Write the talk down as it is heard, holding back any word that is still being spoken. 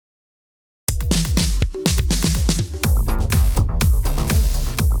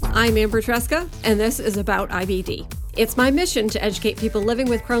I'm Amber Tresca, and this is About IBD. It's my mission to educate people living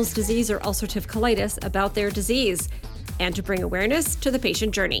with Crohn's disease or ulcerative colitis about their disease and to bring awareness to the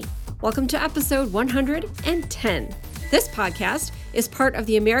patient journey. Welcome to episode 110. This podcast is part of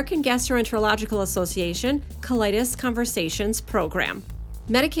the American Gastroenterological Association Colitis Conversations program.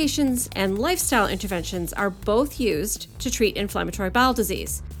 Medications and lifestyle interventions are both used to treat inflammatory bowel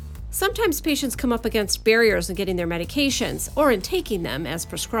disease. Sometimes patients come up against barriers in getting their medications or in taking them as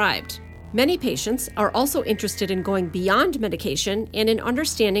prescribed. Many patients are also interested in going beyond medication and in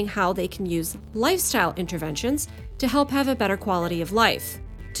understanding how they can use lifestyle interventions to help have a better quality of life.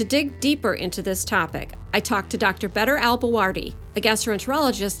 To dig deeper into this topic, I talked to Dr. Better Al-Bawardi, a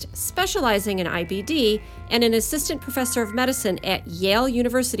gastroenterologist specializing in IBD and an assistant professor of medicine at Yale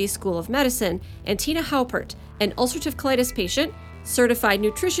University School of Medicine, and Tina Haupert, an ulcerative colitis patient, certified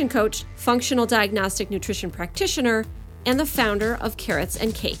nutrition coach, functional diagnostic nutrition practitioner, and the founder of Carrots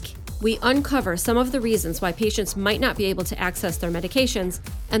and Cake. We uncover some of the reasons why patients might not be able to access their medications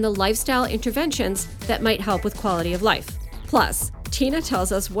and the lifestyle interventions that might help with quality of life. Plus, Tina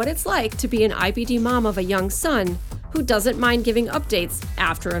tells us what it's like to be an IBD mom of a young son who doesn't mind giving updates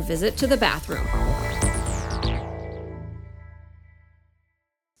after a visit to the bathroom.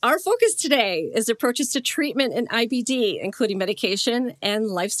 Our focus today is approaches to treatment in IBD, including medication and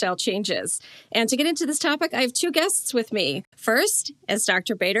lifestyle changes. And to get into this topic, I have two guests with me. First is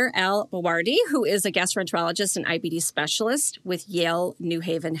Dr. Better Al-Bawardi, who is a gastroenterologist and IBD specialist with Yale New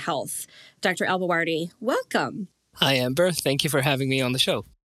Haven Health. Dr. Al-Bawardi, welcome. Hi, Amber. Thank you for having me on the show.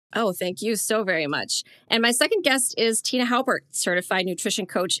 Oh, thank you so very much. And my second guest is Tina Haupert, certified nutrition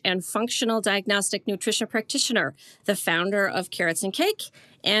coach and functional diagnostic nutrition practitioner, the founder of Carrots and Cake,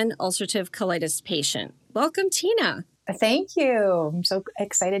 and ulcerative colitis patient. Welcome, Tina. Thank you. I'm so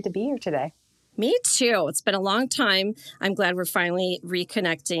excited to be here today. Me too. It's been a long time. I'm glad we're finally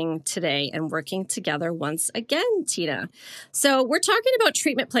reconnecting today and working together once again, Tina. So we're talking about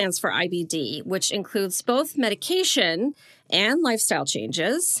treatment plans for IBD, which includes both medication and lifestyle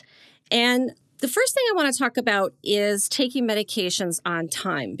changes. And the first thing I want to talk about is taking medications on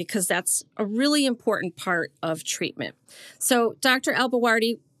time, because that's a really important part of treatment. So, Dr.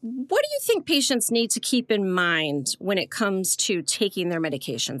 Al-Bawardi, what do you think patients need to keep in mind when it comes to taking their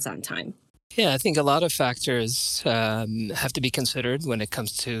medications on time? Yeah, I think a lot of factors have to be considered when it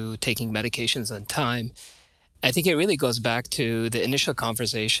comes to taking medications on time. I think it really goes back to the initial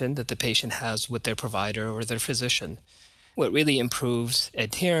conversation that the patient has with their provider or their physician. What really improves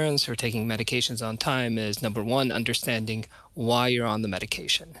adherence or taking medications on time is, number one, understanding why you're on the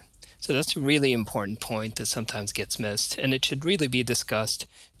medication. So that's a really important point that sometimes gets missed, and it should really be discussed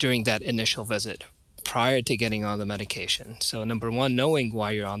during that initial visit prior to getting on the medication. So number one, knowing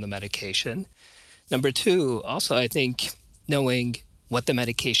why you're on the medication. Number two, also, I think knowing what the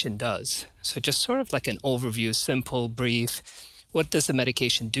medication does. So just sort of like an overview, simple, brief. What does the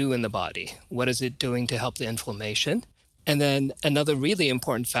medication do in the body? What is it doing to help the inflammation? And then another really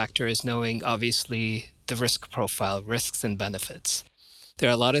important factor is knowing, obviously, the risk profile, risks and benefits. There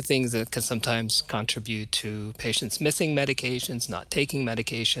are a lot of things that can sometimes contribute to patients missing medications, not taking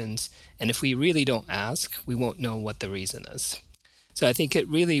medications. And if we really don't ask, we won't know what the reason is. So I think it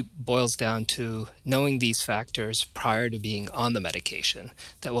really boils down to knowing these factors prior to being on the medication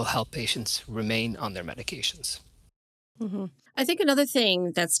that will help patients remain on their medications. Mm-hmm. I think another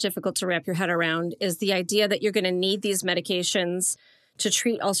thing that's difficult to wrap your head around is the idea that you're going to need these medications to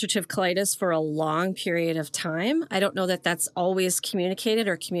treat ulcerative colitis for a long period of time. I don't know that that's always communicated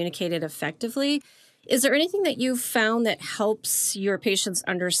or communicated effectively. Is there anything that you've found that helps your patients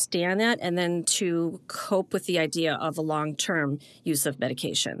understand that and then to cope with the idea of a long-term use of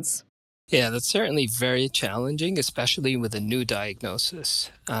medications? Yeah, that's certainly very challenging, especially with a new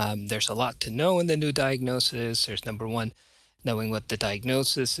diagnosis. There's a lot to know in the new diagnosis. There's, number one, knowing what the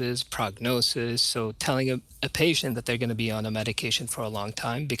diagnosis is, prognosis. So telling a patient that they're going to be on a medication for a long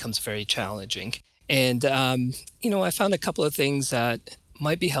time becomes very challenging. And, I found a couple of things that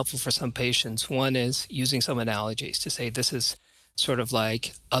might be helpful for some patients. One is using some analogies to say this is sort of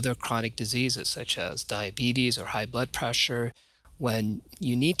like other chronic diseases such as diabetes or high blood pressure, when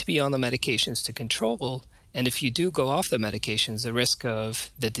you need to be on the medications to control. And if you do go off the medications, the risk of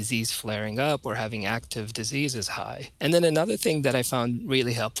the disease flaring up or having active disease is high. And then another thing that I found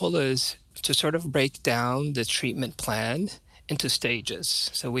really helpful is to sort of break down the treatment plan into stages.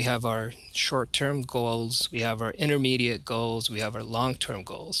 So we have our short-term goals, we have our intermediate goals, we have our long-term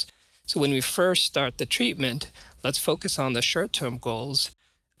goals. So when we first start the treatment, let's focus on the short-term goals,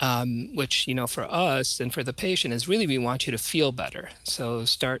 which, for us and for the patient is really we want you to feel better. So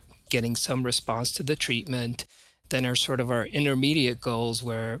start getting some response to the treatment, then are sort of our intermediate goals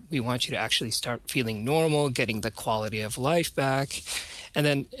where we want you to actually start feeling normal, getting the quality of life back. And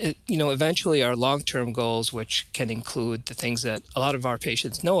then, eventually our long-term goals, which can include the things that a lot of our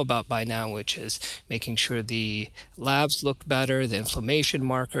patients know about by now, which is making sure the labs look better, the inflammation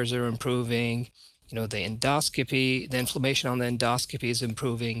markers are improving, the endoscopy, the inflammation on the endoscopy is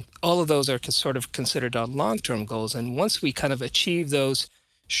improving. All of those are sort of considered on long-term goals. And once we kind of achieve those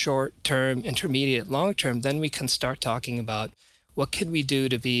short-term, intermediate, long-term, then we can start talking about what can we do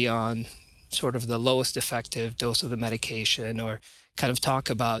to be on sort of the lowest effective dose of the medication, or kind of talk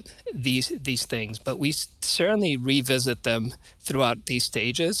about these things. But we certainly revisit them throughout these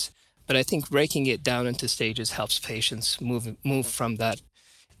stages. But I think breaking it down into stages helps patients move from that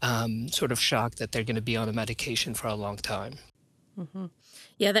sort of shock that they're going to be on a medication for a long time. Mm-hmm.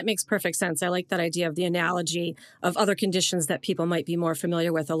 Yeah, that makes perfect sense. I like that idea of the analogy of other conditions that people might be more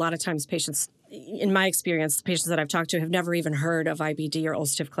familiar with. A lot of times patients, in my experience, the patients that I've talked to have never even heard of IBD or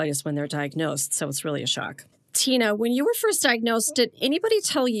ulcerative colitis when they're diagnosed. So it's really a shock. Tina, when you were first diagnosed, did anybody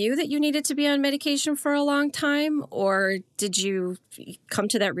tell you that you needed to be on medication for a long time? Or did you come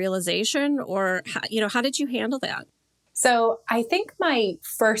to that realization? Or, how did you handle that? So I think my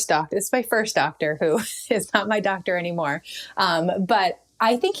first doctor, this is my first doctor who is not my doctor anymore. But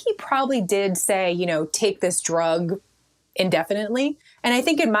I think he probably did say, take this drug indefinitely. And I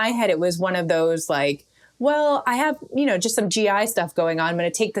think in my head, it was one of those like, well, I have, just some GI stuff going on. I'm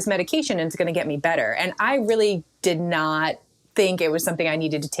going to take this medication and it's going to get me better. And I really did not think it was something I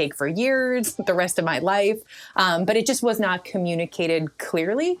needed to take for years, the rest of my life. But it just was not communicated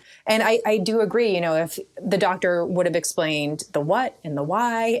clearly. And I do agree, if the doctor would have explained the what and the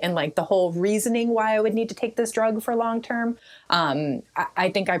why and like the whole reasoning why I would need to take this drug for long term,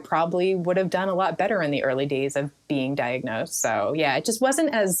 I think I probably would have done a lot better in the early days of being diagnosed. So yeah, it just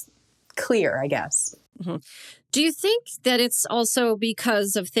wasn't as clear, I guess. Mm-hmm. Do you think that it's also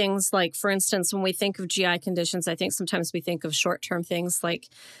because of things like, for instance, when we think of GI conditions, I think sometimes we think of short-term things like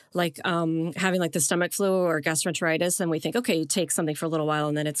having like the stomach flu or gastroenteritis, and we think, okay, you take something for a little while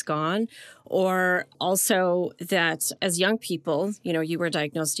and then it's gone. Or also that as young people, you were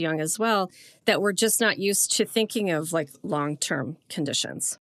diagnosed young as well, that we're just not used to thinking of like long-term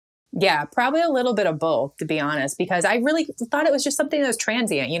conditions. Yeah, probably a little bit of both, to be honest, because I really thought it was just something that was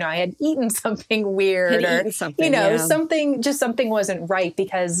transient. I had eaten something weird something wasn't right,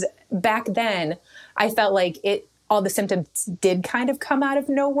 because back then I felt like all the symptoms did kind of come out of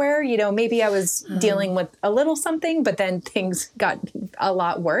nowhere. Maybe I was dealing with a little something, but then things got a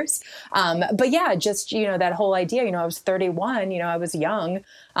lot worse. But yeah, just, that whole idea, I was 31, I was young.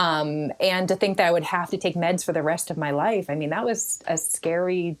 And to think that I would have to take meds for the rest of my life. I mean, that was a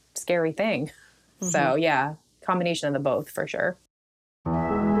scary, scary thing. Mm-hmm. So yeah, combination of the both for sure.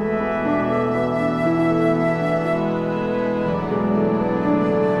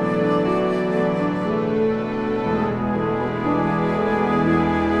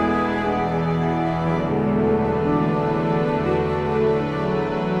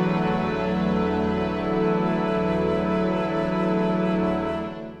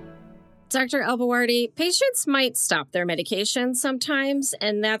 Dr. Albawardi, patients might stop their medication sometimes,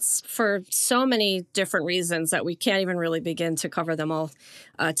 and that's for so many different reasons that we can't even really begin to cover them all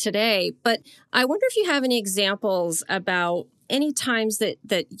today. But I wonder if you have any examples about any times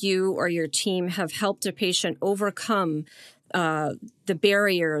that you or your team have helped a patient overcome the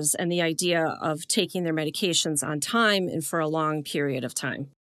barriers and the idea of taking their medications on time and for a long period of time.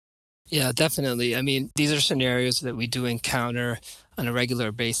 Yeah, definitely. I mean, these are scenarios that we do encounter on a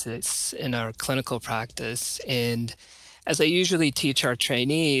regular basis in our clinical practice. And as I usually teach our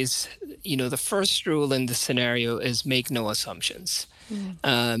trainees, the first rule in the scenario is make no assumptions.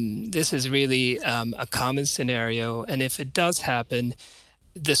 This is really a common scenario. And if it does happen,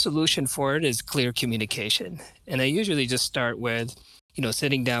 the solution for it is clear communication. And I usually just start with,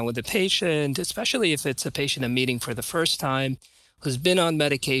 sitting down with the patient, especially if it's a patient I'm meeting for the first time, who's been on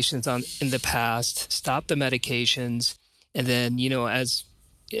medications in the past, stop the medications. And then, as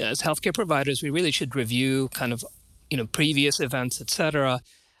healthcare providers, we really should review kind of, previous events, et cetera,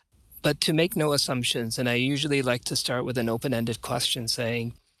 but to make no assumptions. And I usually like to start with an open-ended question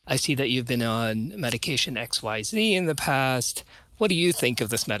saying, I see that you've been on medication XYZ in the past. What do you think of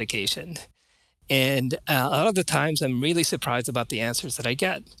this medication? And a lot of the times I'm really surprised about the answers that I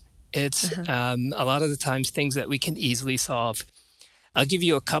get. It's a lot of the times things that we can easily solve. I'll give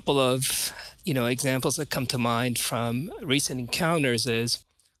you a couple of, examples that come to mind from recent encounters is,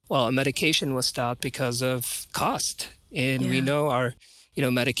 well, a medication was stopped because of cost. And we know our,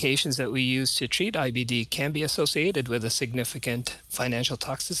 medications that we use to treat IBD can be associated with a significant financial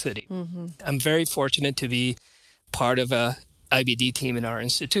toxicity. I'm very fortunate to be part of a IBD team in our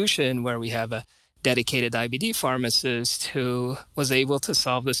institution where we have a dedicated IBD pharmacist who was able to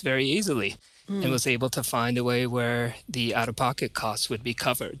solve this very easily and was able to find a way where the out-of-pocket costs would be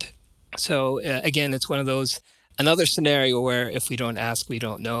covered. So again, it's one of those, another scenario where if we don't ask, we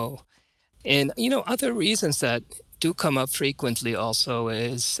don't know. And, other reasons that do come up frequently also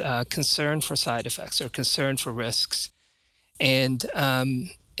is concern for side effects or concern for risks. And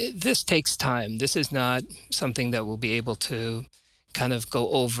this takes time. This is not something that we'll be able to kind of go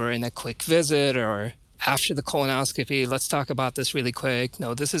over in a quick visit or after the colonoscopy. Let's talk about this really quick.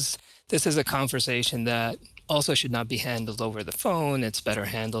 No, this is a conversation that also should not be handled over the phone. It's better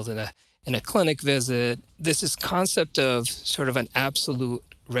handled in a clinic visit. This is concept of sort of an absolute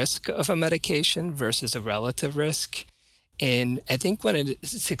risk of a medication versus a relative risk. And I think when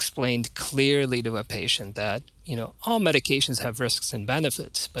it's explained clearly to a patient that, all medications have risks and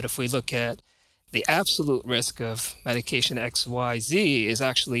benefits, but if we look at the absolute risk of medication XYZ is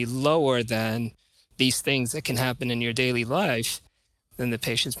actually lower than these things that can happen in your daily life, then the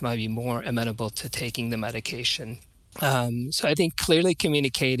patients might be more amenable to taking the medication. So I think clearly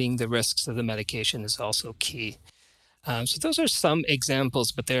communicating the risks of the medication is also key. So those are some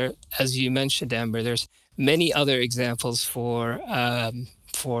examples, but there, as you mentioned, Amber, there's many other examples for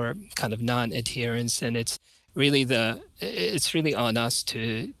kind of non-adherence, and it's really on us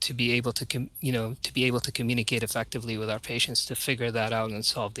to be able to communicate effectively with our patients to figure that out and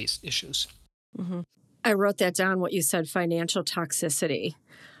solve these issues. Mm-hmm. I wrote that down, what you said, financial toxicity.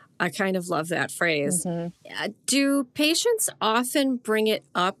 I kind of love that phrase. Mm-hmm. Do patients often bring it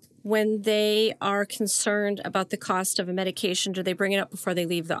up when they are concerned about the cost of a medication? Do they bring it up before they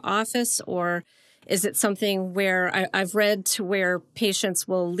leave the office, or is it something where I've read to where patients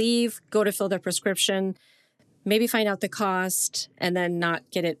will leave, go to fill their prescription, maybe find out the cost, and then not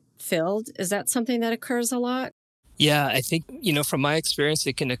get it filled? Is that something that occurs a lot? Yeah, I think, from my experience,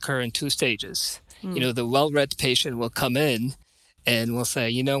 it can occur in two stages. The well-read patient will come in and will say,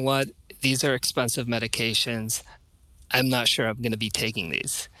 you know what, these are expensive medications. I'm not sure I'm going to be taking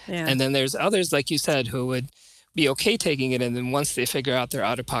these. Yeah. And then there's others, like you said, who would be okay taking it. And then once they figure out their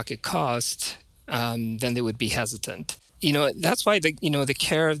out-of-pocket cost, then they would be hesitant. That's why the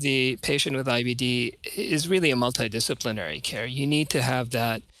care of the patient with IBD is really a multidisciplinary care. You need to have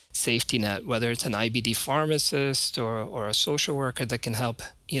that safety net, whether it's an IBD pharmacist or a social worker that can help,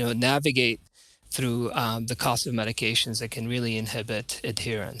 navigate through the cost of medications that can really inhibit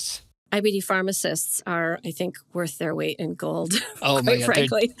adherence. IBD pharmacists are, I think, worth their weight in gold. Oh my God,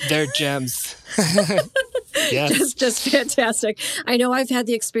 frankly. They're gems. Yes. Just fantastic. I know I've had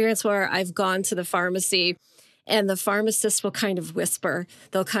the experience where I've gone to the pharmacy and the pharmacist will kind of whisper.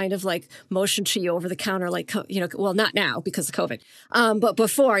 They'll kind of like motion to you over the counter, like, well, not now because of COVID. But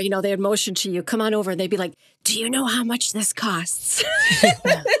before, they would motion to you, come on over. And they'd be like, do you know how much this costs?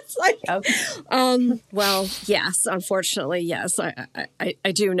 It's like, well, yes, unfortunately, yes,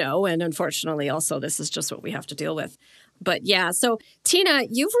 I do know. And unfortunately, also, this is just what we have to deal with. But yeah, so Tina,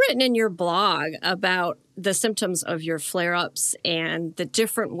 you've written in your blog about the symptoms of your flare-ups and the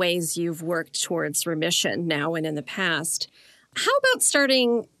different ways you've worked towards remission now and in the past. How about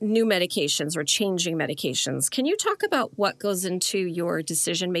starting new medications or changing medications? Can you talk about what goes into your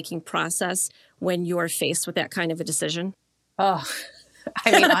decision-making process when you're faced with that kind of a decision? Oh,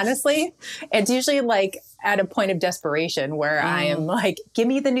 I mean, honestly, it's usually like at a point of desperation where I am like, give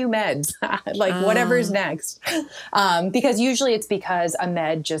me the new meds, like whatever's next. Because usually it's because a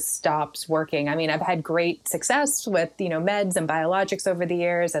med just stops working. I mean, I've had great success with, meds and biologics over the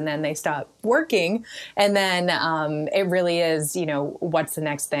years, and then they stop working. And then it really is, what's the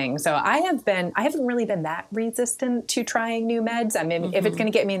next thing? So I haven't really been that resistant to trying new meds. I mean, if it's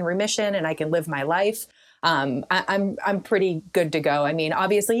going to get me in remission and I can live my life, I'm pretty good to go. I mean,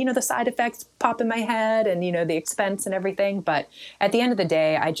 obviously, the side effects pop in my head and, the expense and everything. But at the end of the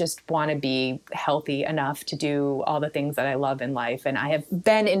day, I just want to be healthy enough to do all the things that I love in life. And I have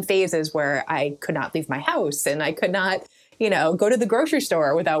been in phases where I could not leave my house and I could not, go to the grocery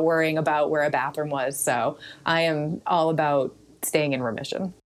store without worrying about where a bathroom was. So I am all about staying in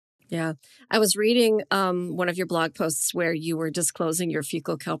remission. Yeah. I was reading one of your blog posts where you were disclosing your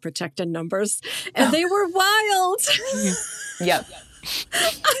fecal calprotectin numbers, and they were wild. Yep.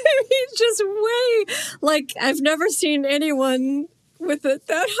 I mean, just way, I've never seen anyone with it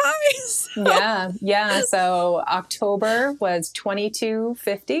that high. So. Yeah. So October was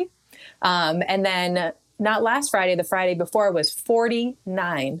 2250. And then not last Friday, the Friday before was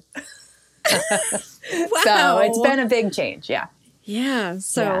 49. Wow. So it's been a big change. Yeah. Yeah.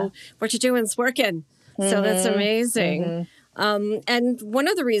 So what you're doing is working. So that's amazing. And one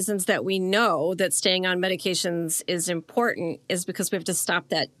of the reasons that we know that staying on medications is important is because we have to stop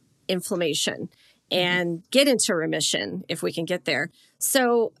that inflammation and get into remission if we can get there.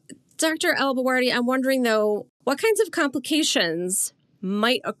 So, Dr. Al-Bawardi, I'm wondering, though, what kinds of complications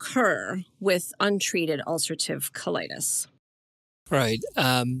might occur with untreated ulcerative colitis? Right.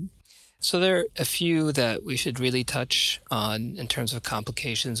 So there are a few that we should really touch on in terms of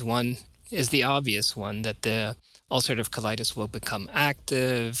complications. One is the obvious one, that the ulcerative colitis will become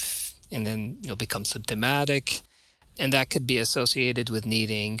active and then you'll become symptomatic. And that could be associated with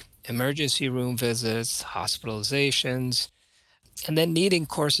needing emergency room visits, hospitalizations, and then needing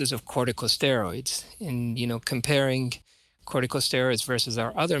courses of corticosteroids. And, comparing corticosteroids versus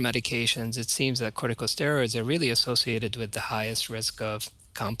our other medications, it seems that corticosteroids are really associated with the highest risk of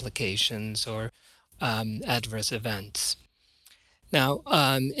complications or adverse events. Now,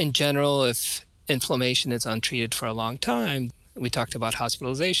 in general, if inflammation is untreated for a long time, we talked about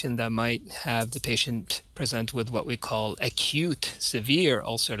hospitalization that might have the patient present with what we call acute severe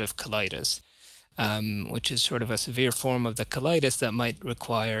ulcerative colitis, which is sort of a severe form of the colitis that might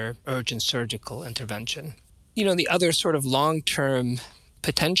require urgent surgical intervention. The other sort of long-term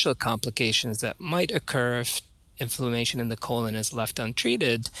potential complications that might occur if inflammation in the colon is left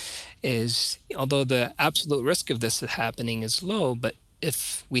untreated is, although the absolute risk of this happening is low, but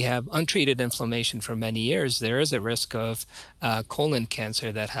if we have untreated inflammation for many years, there is a risk of colon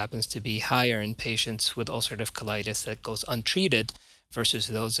cancer that happens to be higher in patients with ulcerative colitis that goes untreated versus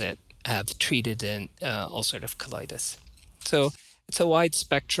those that have treated in ulcerative colitis. So it's a wide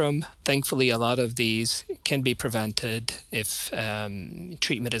spectrum. Thankfully, a lot of these can be prevented if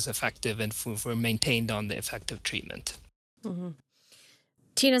treatment is effective and if we're maintained on the effective treatment. Mm-hmm.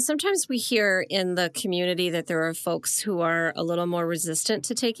 Tina, sometimes we hear in the community that there are folks who are a little more resistant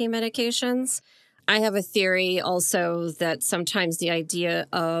to taking medications. I have a theory also that sometimes the idea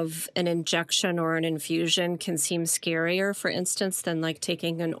of an injection or an infusion can seem scarier, for instance, than like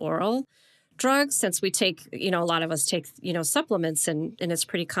taking an oral drug, since we take, a lot of us take, supplements and it's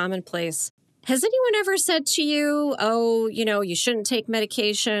pretty commonplace. Has anyone ever said to you, oh, you shouldn't take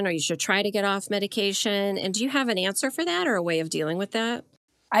medication or you should try to get off medication? And do you have an answer for that or a way of dealing with that?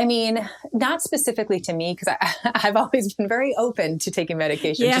 I mean, not specifically to me, because I've always been very open to taking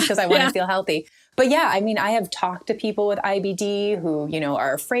medication just because I want to feel healthy. But yeah, I mean, I have talked to people with IBD who,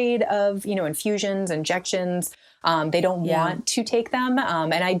 are afraid of, infusions, injections. They don't want to take them.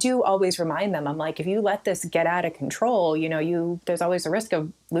 And I do always remind them, I'm like, if you let this get out of control, there's always a risk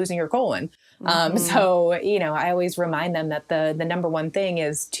of losing your colon. So, I always remind them that the number one thing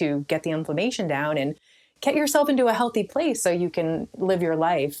is to get the inflammation down and get yourself into a healthy place so you can live your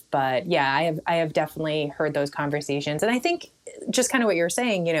life. But yeah, I have definitely heard those conversations. And I think just kind of what you're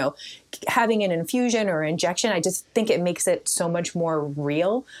saying, having an infusion or injection, I just think it makes it so much more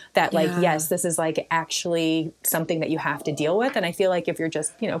real that yes, this is like actually something that you have to deal with. And I feel like if you're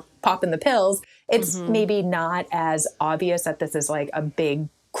just, popping the pills, it's maybe not as obvious that this is like a big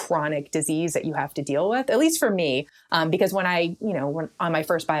chronic disease that you have to deal with, at least for me. Because when when on my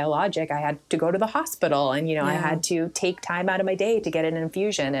first biologic, I had to go to the hospital and, I had to take time out of my day to get an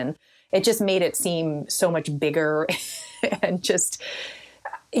infusion, and it just made it seem so much bigger and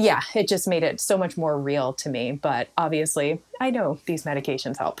it just made it so much more real to me. But obviously I know these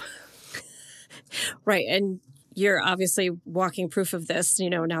medications help. Right. And you're obviously walking proof of this,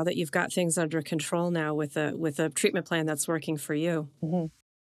 now that you've got things under control now with a treatment plan that's working for you. Mm-hmm.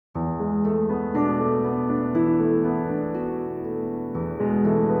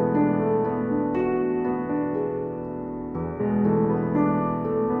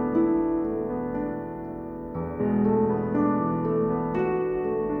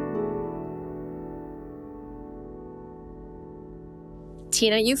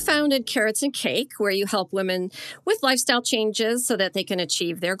 Tina, you founded Carrots and Cake, where you help women with lifestyle changes so that they can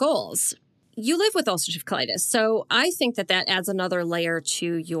achieve their goals. You live with ulcerative colitis, so I think that adds another layer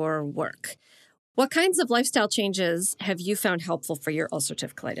to your work. What kinds of lifestyle changes have you found helpful for your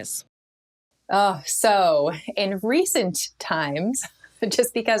ulcerative colitis? So in recent times,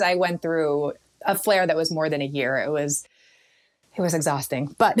 just because I went through a flare that was more than a year, it was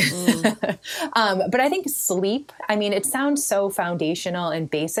exhausting, but, but I think sleep, I mean, it sounds so foundational and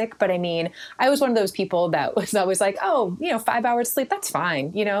basic, but I mean, I was one of those people that was always like, 5 hours sleep, that's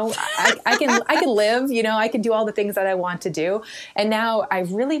fine. I can live, I can do all the things that I want to do. And now I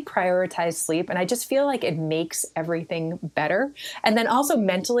really prioritize sleep, and I just feel like it makes everything better. And then also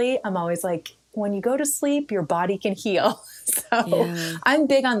mentally, I'm always like, when you go to sleep, your body can heal. So I'm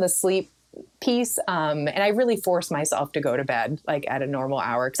big on the sleep piece. And I really forced myself to go to bed like at a normal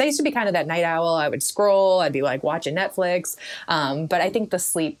hour. Cause I used to be kind of that night owl. I would scroll, I'd be like watching Netflix. But I think the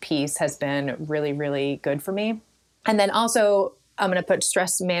sleep piece has been really, really good for me. And then also, I'm going to put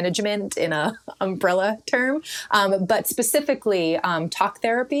stress management in a umbrella term, but specifically talk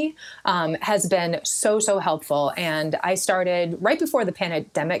therapy has been so helpful. And I started right before the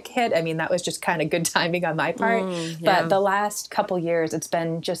pandemic hit. I mean, that was just kind of good timing on my part. But the last couple years, it's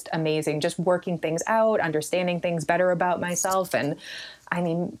been just amazing, just working things out, understanding things better about myself. And I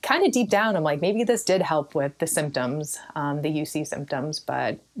mean, kind of deep down, I'm like, maybe this did help with the symptoms, the UC symptoms.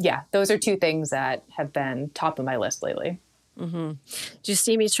 But yeah, those are two things that have been top of my list lately. Mm-hmm. Do you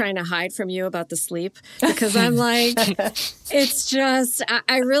see me trying to hide from you about the sleep? Because I'm like, it's just,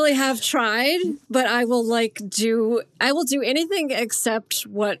 I really have tried, but I will do anything except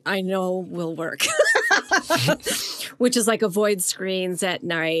what I know will work, which is like avoid screens at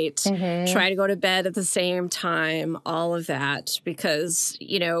night, try to go to bed at the same time, all of that, because,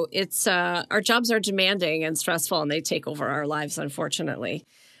 it's, our jobs are demanding and stressful and they take over our lives, unfortunately.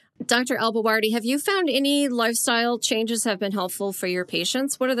 Dr. Al-Bawardi, have you found any lifestyle changes have been helpful for your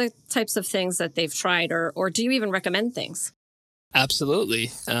patients? What are the types of things that they've tried, or do you even recommend things?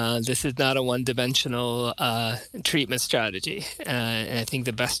 Absolutely. This is not a one-dimensional treatment strategy. And I think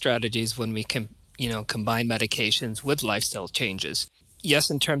the best strategy is when we can, combine medications with lifestyle changes.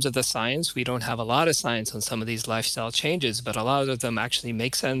 Yes, in terms of the science, we don't have a lot of science on some of these lifestyle changes, but a lot of them actually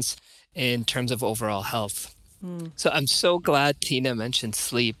make sense in terms of overall health. So I'm so glad Tina mentioned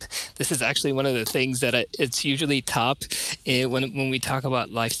sleep. This is actually one of the things that it's usually top when we talk about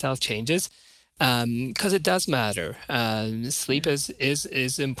lifestyle changes, because it does matter. Sleep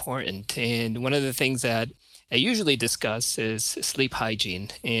is important, and one of the things that I usually discuss is sleep hygiene.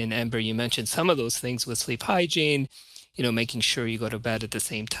 And Amber, you mentioned some of those things with sleep hygiene. Making sure you go to bed at the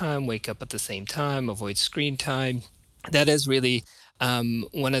same time, wake up at the same time, avoid screen time. That is really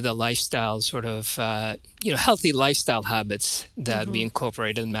one of the lifestyle sort of, healthy lifestyle habits that we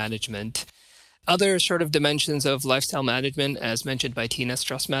incorporate in management. Other sort of dimensions of lifestyle management, as mentioned by Tina,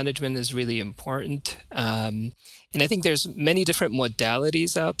 stress management is really important. And I think there's many different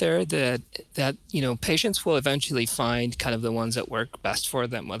modalities out there that patients will eventually find kind of the ones that work best for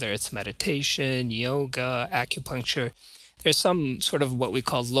them, whether it's meditation, yoga, acupuncture. There's some sort of what we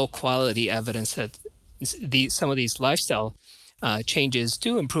call low quality evidence that some of these lifestyle changes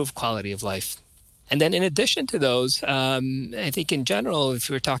do improve quality of life. And then in addition to those, I think in general, if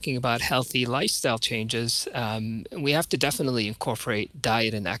we're talking about healthy lifestyle changes, we have to definitely incorporate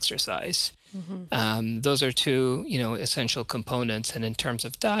diet and exercise. Those are two, essential components. And in terms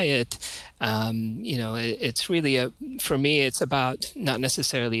of diet, it's really for me, it's about not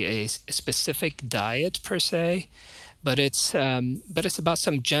necessarily a specific diet per se, but it's about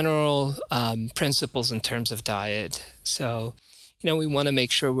some general principles in terms of diet. So, we want to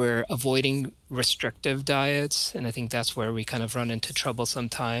make sure we're avoiding restrictive diets, and I think that's where we kind of run into trouble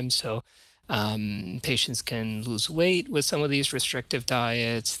sometimes. So patients can lose weight with some of these restrictive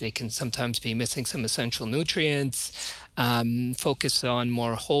diets. They can sometimes be missing some essential nutrients. Focus on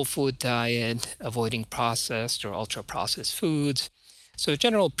more whole food diet, avoiding processed or ultra processed foods. So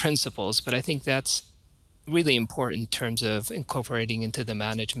general principles, but I think that's really important in terms of incorporating into the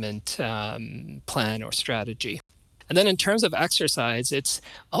management plan or strategy. And then in terms of exercise, it's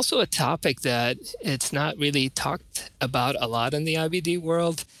also a topic that it's not really talked about a lot in the IBD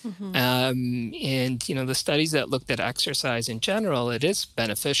world. And, the studies that looked at exercise in general, it is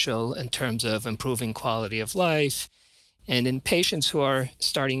beneficial in terms of improving quality of life. And in patients who are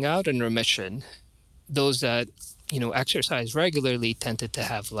starting out in remission, those that, exercise regularly tended to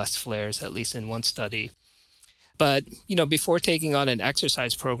have less flares, at least in one study. But, before taking on an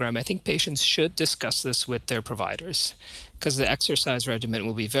exercise program, I think patients should discuss this with their providers, because the exercise regimen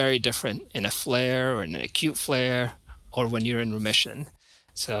will be very different in a flare or in an acute flare or when you're in remission.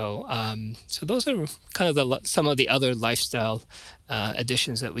 So those are kind of some of the other lifestyle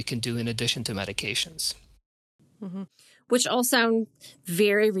additions that we can do in addition to medications. Which all sound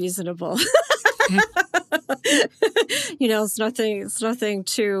very reasonable. It's nothing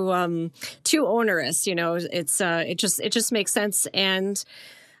too onerous. It just makes sense. And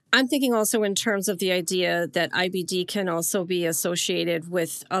I'm thinking also in terms of the idea that IBD can also be associated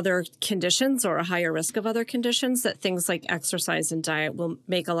with other conditions or a higher risk of other conditions, that things like exercise and diet will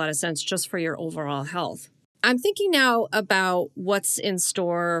make a lot of sense just for your overall health. I'm thinking now about what's in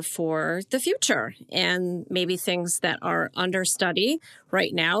store for the future and maybe things that are under study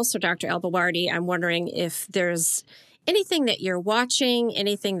right now. So Dr. Al-Bawardi, I'm wondering if there's Anything that you're watching,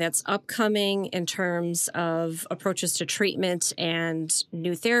 anything that's upcoming in terms of approaches to treatment and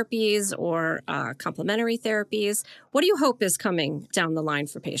new therapies or complementary therapies? What do you hope is coming down the line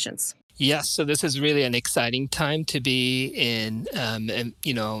for patients? Yes, so this is really an exciting time to be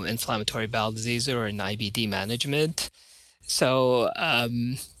inflammatory bowel disease or in IBD management. So,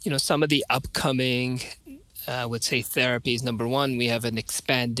 some of the upcoming, I would say, therapies. Number one, we have an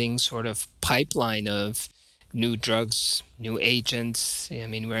expanding sort of pipeline of new drugs, new agents. I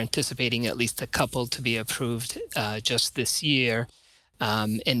mean, we're anticipating at least a couple to be approved just this year,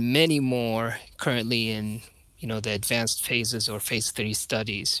 and many more currently in, the advanced phases or phase 3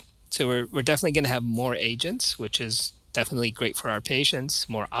 studies. So we're definitely going to have more agents, which is definitely great for our patients,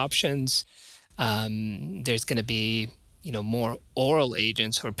 more options. There's going to be, more oral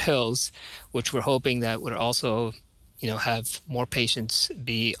agents or pills, which we're hoping that would also, have more patients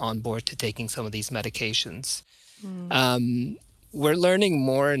be on board to taking some of these medications. We're learning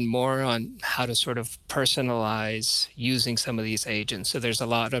more and more on how to sort of personalize using some of these agents. So there's a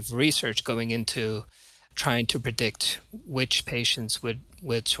lot of research going into trying to predict which patients would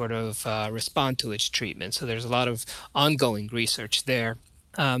sort of respond to which treatment. So there's a lot of ongoing research there.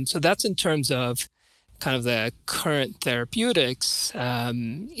 So that's in terms of kind of the current therapeutics.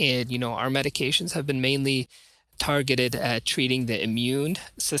 And, our medications have been mainly targeted at treating the immune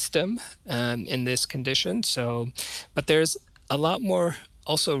system in this condition. But there's a lot more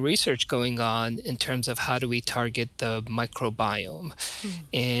also research going on in terms of how do we target the microbiome.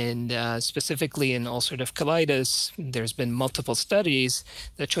 And specifically in ulcerative colitis, there's been multiple studies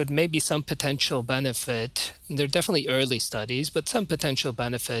that showed maybe some potential benefit. They're definitely early studies, but some potential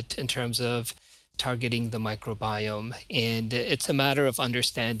benefit in terms of targeting the microbiome. And it's a matter of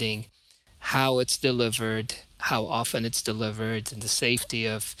understanding how it's delivered, how often it's delivered, and the safety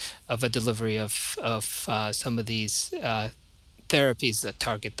of a delivery of some of these therapies that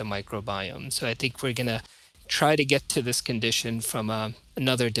target the microbiome. So I think we're going to try to get to this condition from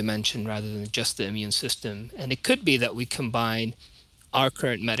another dimension rather than just the immune system. And it could be that we combine our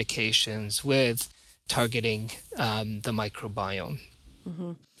current medications with targeting the microbiome.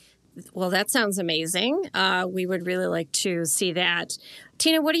 Mm-hmm. Well, that sounds amazing. We would really like to see that.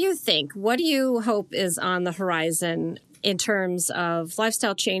 Tina, what do you think? What do you hope is on the horizon in terms of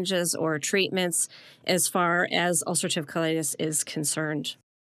lifestyle changes or treatments as far as ulcerative colitis is concerned?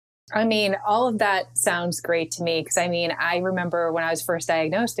 I mean, all of that sounds great to me because, I remember when I was first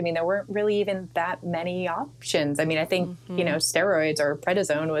diagnosed, there weren't really even that many options. I think, steroids or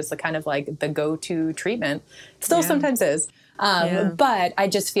prednisone was the kind of like the go-to treatment. Still sometimes is. But I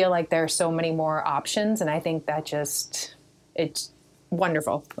just feel like there are so many more options. And I think that it's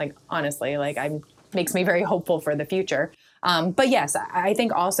wonderful. Like, honestly, makes me very hopeful for the future. But yes, I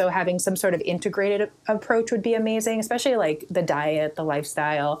think also having some sort of integrated approach would be amazing, especially like the diet, the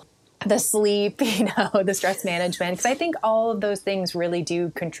lifestyle, the sleep, the stress management. Because I think all of those things really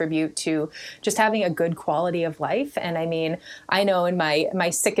do contribute to just having a good quality of life. And I know in my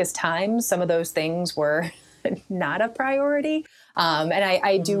sickest times, some of those things were not a priority. And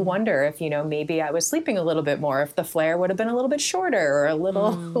I do wonder if, maybe I was sleeping a little bit more, if the flare would have been a little bit shorter or a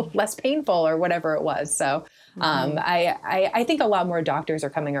little less painful or whatever it was. So I think a lot more doctors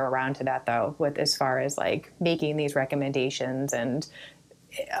are coming around to that, though, with as far as like making these recommendations, and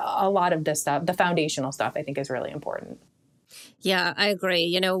a lot of this stuff, the foundational stuff, I think is really important. Yeah, I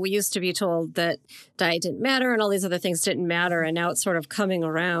agree. We used to be told that diet didn't matter and all these other things didn't matter. And now it's sort of coming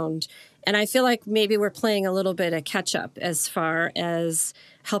around. And I feel like maybe we're playing a little bit of catch up as far as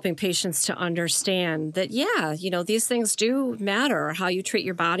helping patients to understand that, these things do matter. How you treat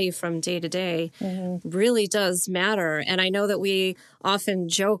your body from day to day really does matter. And I know that we often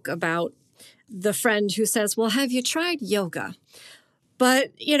joke about the friend who says, well, have you tried yoga?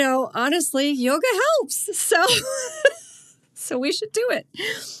 But, honestly, yoga helps. So we should do it.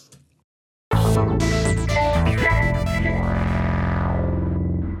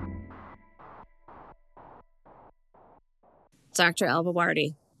 Dr.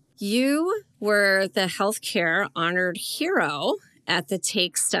 Al-Bawardi, you were the healthcare honored hero at the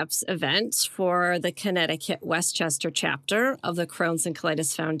Take Steps event for the Connecticut Westchester chapter of the Crohn's and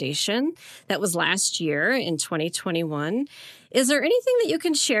Colitis Foundation. That was last year in 2021. Is there anything that you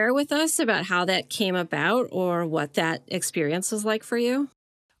can share with us about how that came about or what that experience was like for you?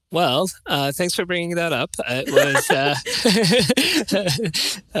 Well, thanks for bringing that up. It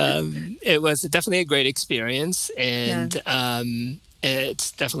was definitely a great experience, and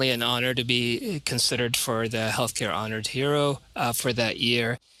it's definitely an honor to be considered for the Healthcare Honored Hero for that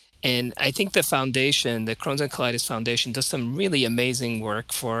year. And I think the foundation, the Crohn's and Colitis Foundation, does some really amazing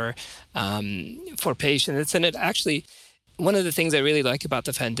work for patients. And it actually, one of the things I really like about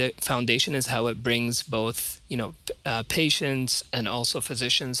the foundation is how it brings both, patients and also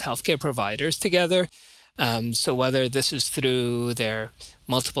physicians, healthcare providers together. So whether this is through their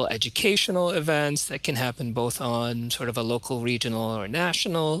multiple educational events that can happen both on sort of a local, regional, or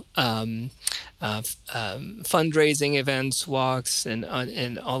national, fundraising events, walks,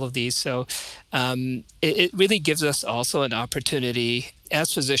 and all of these. So it really gives us also an opportunity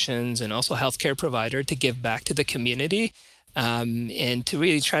as physicians and also healthcare provider to give back to the community. And to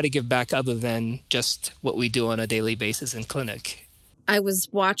really try to give back other than just what we do on a daily basis in clinic. I was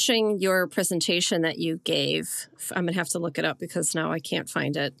watching your presentation that you gave. I'm going to have to look it up because now I can't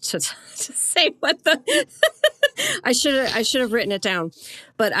find it to say what the... I should have written it down.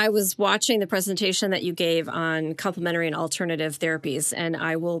 But I was watching the presentation that you gave on complementary and alternative therapies, and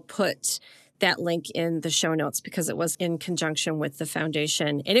I will put that link in the show notes because it was in conjunction with the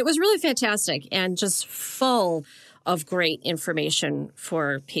foundation. And it was really fantastic and just full of great information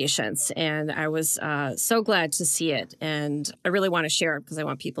for patients. And I was so glad to see it. And I really want to share it because I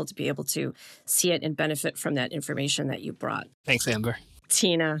want people to be able to see it and benefit from that information that you brought. Thanks, Amber.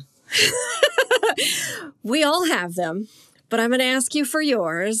 Tina, we all have them, but I'm going to ask you for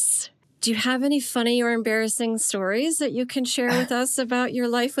yours. Do you have any funny or embarrassing stories that you can share with us about your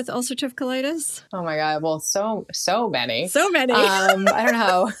life with ulcerative colitis? Oh my God. Well, so many. So many. I don't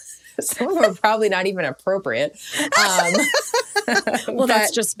know. Some of them are probably not even appropriate. Well,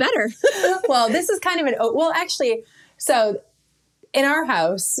 that's just better. Well, this is kind of actually, so in our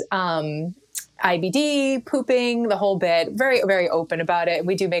house, IBD, pooping, the whole bit, very, very open about it.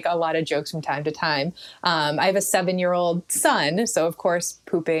 We do make a lot of jokes from time to time. I have a 7-year-old son. So of course,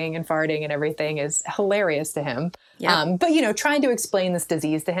 pooping and farting and everything is hilarious to him. Yep. But, trying to explain this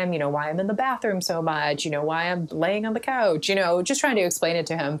disease to him, why I'm in the bathroom so much, why I'm laying on the couch, just trying to explain it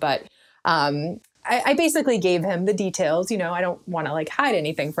to him. But I basically gave him the details. I don't want to hide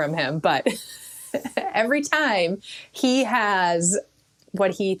anything from him, but every time he has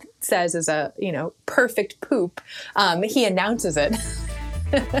what he says is a, perfect poop, he announces it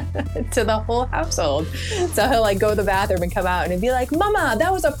to the whole household. So he'll go to the bathroom and come out and he'd be like, "Mama,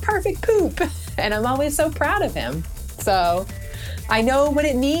 that was a perfect poop." And I'm always so proud of him. So I know what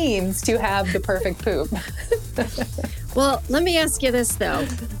it means to have the perfect poop. Well, let me ask you this, though.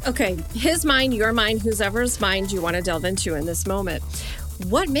 Okay, his mind, your mind, whoever's mind you want to delve into in this moment.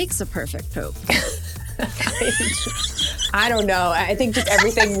 What makes a perfect poop? I don't know. I think just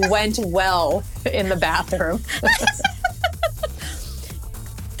everything went well in the bathroom.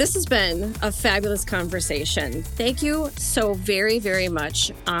 This has been a fabulous conversation. Thank you so very, very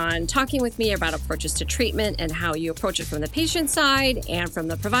much on talking with me about approaches to treatment and how you approach it from the patient side and from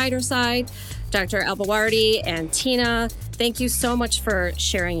the provider side. Dr. Albawardi and Tina, thank you so much for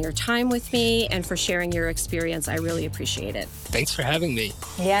sharing your time with me and for sharing your experience. I really appreciate it. Thanks for having me.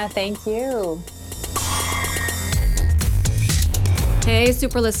 Yeah, thank you. Hey,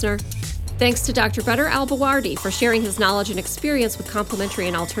 super listener. Thanks to Dr. Better Albawardi for sharing his knowledge and experience with complementary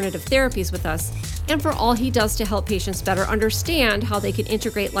and alternative therapies with us, and for all he does to help patients better understand how they can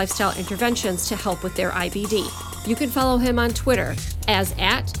integrate lifestyle interventions to help with their IBD. You can follow him on Twitter as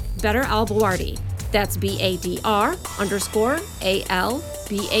 @BetterAlbawardi. That's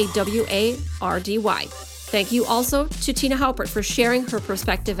BADR_ALBAWARDY. Thank you also to Tina Haupert for sharing her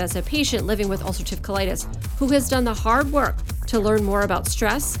perspective as a patient living with ulcerative colitis, who has done the hard work to learn more about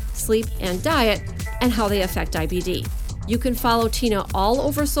stress, sleep, and diet, and how they affect IBD. You can follow Tina all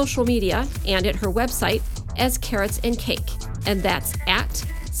over social media and at her website as Carrots and Cake, and that's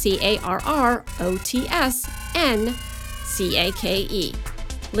 @CarrotsNCake.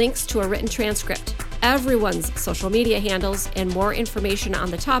 Links to a written transcript, everyone's social media handles, and more information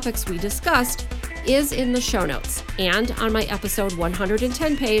on the topics we discussed is in the show notes and on my episode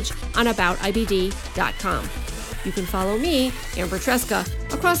 110 page on aboutibd.com. You can follow me, Amber Tresca,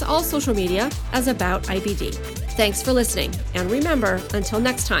 across all social media as About IBD. Thanks for listening, and remember, until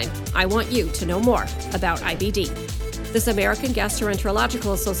next time, I want you to know more about IBD. This American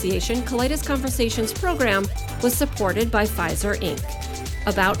Gastroenterological Association Colitis Conversations program was supported by Pfizer, Inc.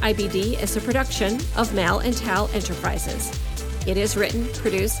 About IBD is a production of Mal and Tal Enterprises. It is written,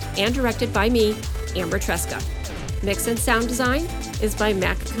 produced, and directed by me, Amber Tresca. Mix and sound design is by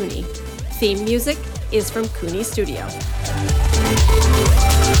Mac Cooney. Theme music is from Cooney Studio.